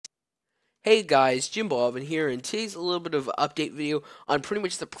Hey guys, Jimboevan here, and today's a little bit of an update video on pretty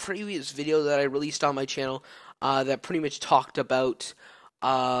much the previous video that I released on my channel that pretty much talked about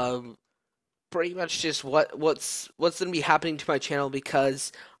um, pretty much just what's going to be happening to my channel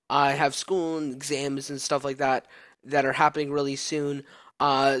because I have school and exams and stuff like that are happening really soon.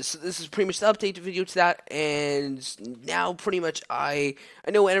 So this is pretty much the update video to that, and now pretty much I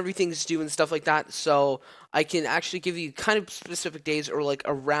know when everything's due and stuff like that, so I can actually give you kind of specific days or like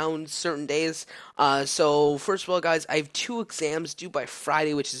around certain days. So first of all, guys, I have two exams due by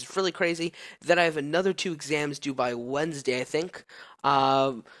Friday, which is really crazy. Then I have another two exams due by Wednesday, I think.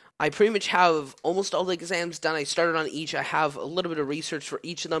 Um, I pretty much have almost all the exams done. I started on each. I have a little bit of research for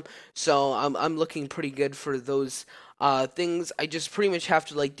each of them, so I'm looking pretty good for those things. I just pretty much have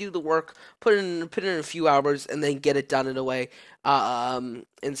to like do the work, put in a few hours, and then get it done in a way, and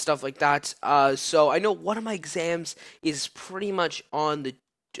stuff like that. So I know one of my exams is pretty much on the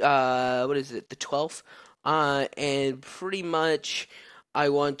what is it, the 12th, and pretty much I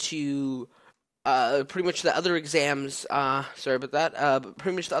want to pretty much the other exams, sorry about that, but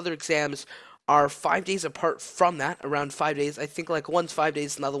pretty much the other exams are 5 days apart from that, around 5 days. I think like one's 5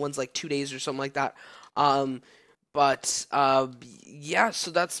 days, another one's like 2 days or something like that. Um, but yeah,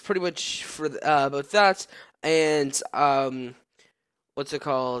 so that's pretty much for about that. And what's it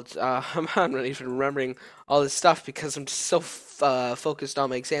called? I'm not even remembering all this stuff because I'm just so focused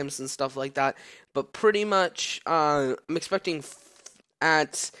on my exams and stuff like that. But pretty much, I'm expecting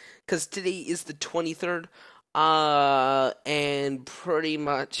at because today is the 23rd, and pretty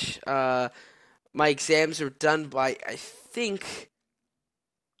much my exams are done by I think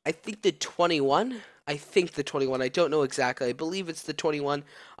the 21. I think the 21. I don't know exactly. I believe it's the 21.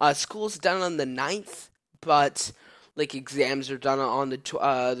 School's done on the 9th, but like exams are done on the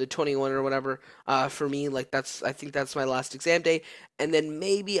 21 or whatever. For me, like I think that's my last exam day, and then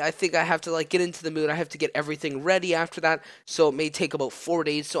maybe I think I have to like get into the mood. I have to get everything ready after that, so it may take about 4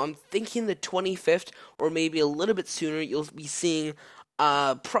 days. So I'm thinking the 25th or maybe a little bit sooner. You'll be seeing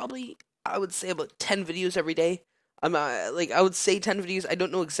probably I would say about 10 videos every day. I'm like I would say 10 videos. I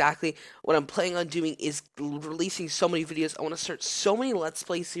don't know exactly. What I'm planning on doing is releasing so many videos. I want to start so many Let's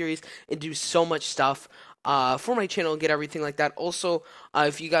Play series and do so much stuff for my channel and get everything like that. Also,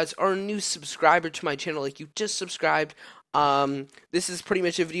 if you guys are a new subscriber to my channel, like you just subscribed, this is pretty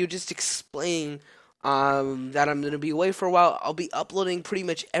much a video just explaining that I'm going to be away for a while. I'll be uploading pretty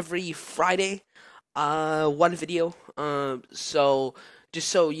much every Friday, one video. So just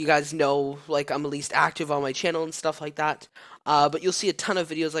so you guys know, like I'm at least active on my channel and stuff like that. But you'll see a ton of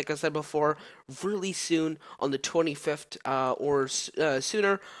videos, like I said before, really soon on the 25th or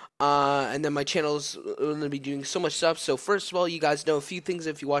sooner. And then my channel's going to be doing so much stuff. So first of all, you guys know a few things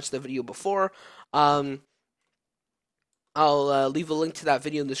if you watched the video before. Um, I'll leave a link to that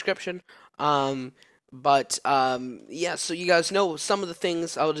video in the description. But yeah, so you guys know some of the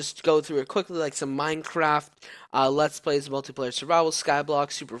things. I'll just go through it quickly, like some Minecraft, Let's Plays, multiplayer survival,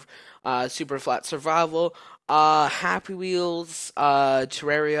 Skyblock, super flat survival, Happy Wheels,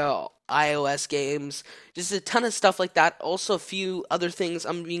 Terraria, iOS games, just a ton of stuff like that. Also, a few other things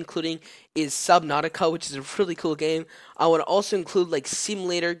I'm gonna be including is Subnautica, which is a really cool game. I want to also include like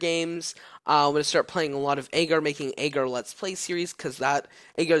simulator games. I'm gonna start playing a lot of Agar, making Agar Let's Play series because that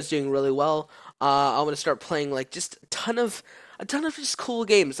Agar is doing really well. I'm gonna start playing like just a ton of just cool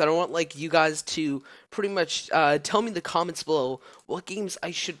games. I don't want like you guys to pretty much tell me in the comments below what games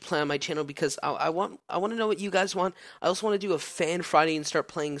I should play on my channel because I want to know what you guys want. I also want to do a Fan Friday and start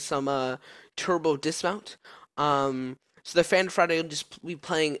playing some Turbo Dismount. So the Fan Friday will just be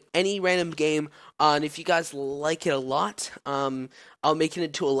playing any random game, and if you guys like it a lot, I'll make it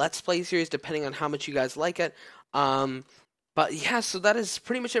into a Let's Play series depending on how much you guys like it. But yeah, so that is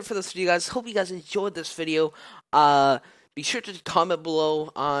pretty much it for this video, guys. Hope you guys enjoyed this video. Be sure to comment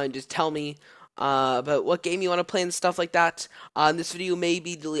below and just tell me about what game you want to play and stuff like that. This video may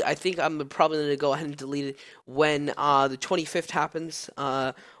be deleted. I think I'm probably going to go ahead and delete it when the 25th happens,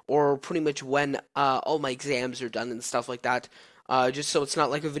 or pretty much when all my exams are done and stuff like that. Just so it's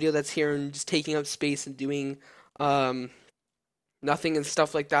not like a video that's here and just taking up space and doing nothing and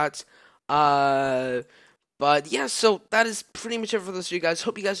stuff like that. But yeah, so that is pretty much it for this video, guys.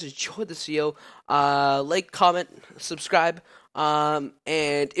 Hope you guys enjoyed this video. Like, comment, subscribe. And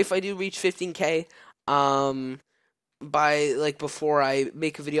if I do reach 15K, by like before I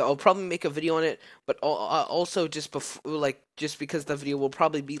make a video, I'll probably make a video on it. But also just before, like just because the video will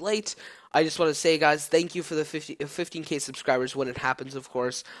probably be late, I just want to say, guys, thank you for the 15K subscribers when it happens, of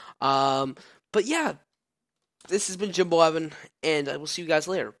course. But yeah, this has been Jimbo Evan, and I will see you guys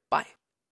later. Bye.